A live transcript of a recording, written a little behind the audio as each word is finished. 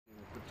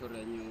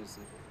Pretoria News.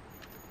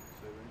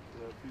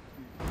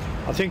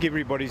 I think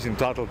everybody's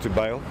entitled to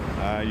bail.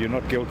 You're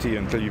not guilty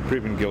until you're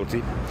proven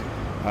guilty.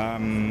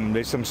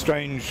 There's some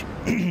strange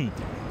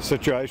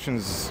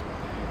situations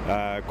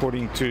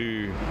according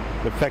to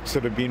the facts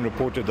that have been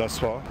reported thus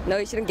far. No,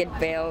 he shouldn't get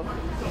bail.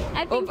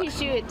 I think he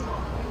should.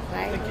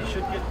 I think he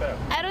should get bail.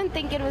 I don't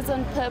think it was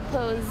on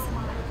purpose.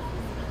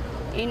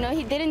 You know,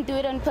 he didn't do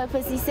it on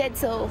purpose. He said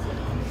so.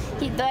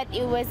 He thought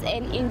it was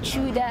an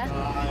intruder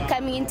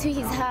coming into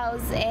his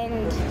house,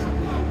 and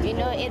you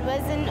know, it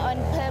wasn't on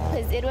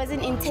purpose. It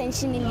wasn't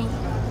intentionally.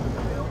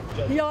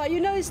 Yeah,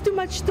 you know, it's too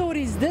much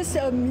stories. This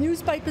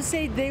newspaper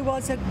said there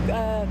was a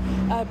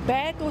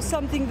bat or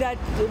something that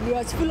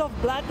was full of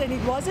blood, and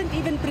it wasn't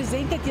even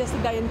presented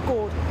yesterday in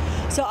court.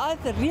 So I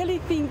really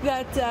think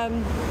that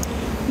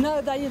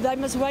no, they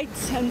must wait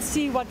and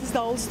see what is the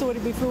whole story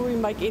before we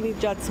make any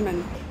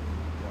judgment.